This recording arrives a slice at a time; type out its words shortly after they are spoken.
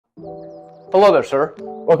Hello there, sir.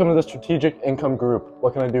 Welcome to the Strategic Income Group.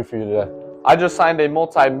 What can I do for you today? I just signed a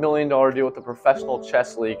multi-million-dollar deal with the Professional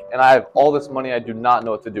Chess League, and I have all this money. I do not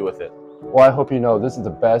know what to do with it. Well, I hope you know this is the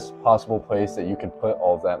best possible place that you can put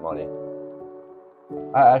all of that money.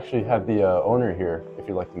 I actually have the owner here, if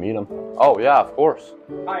you'd like to meet him. Oh, yeah, of course.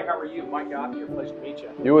 Hi, how are you? Mike Goff here. Pleasure to meet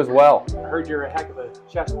you. You as well. I heard you're a heck of a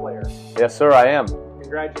chess player. Yes, sir, I am.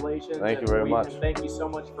 Congratulations. Thank you very much. And thank you so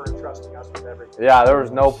much for entrusting us with everything. Yeah, there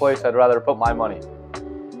was no place I'd rather put my money.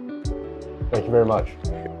 Thank you very much.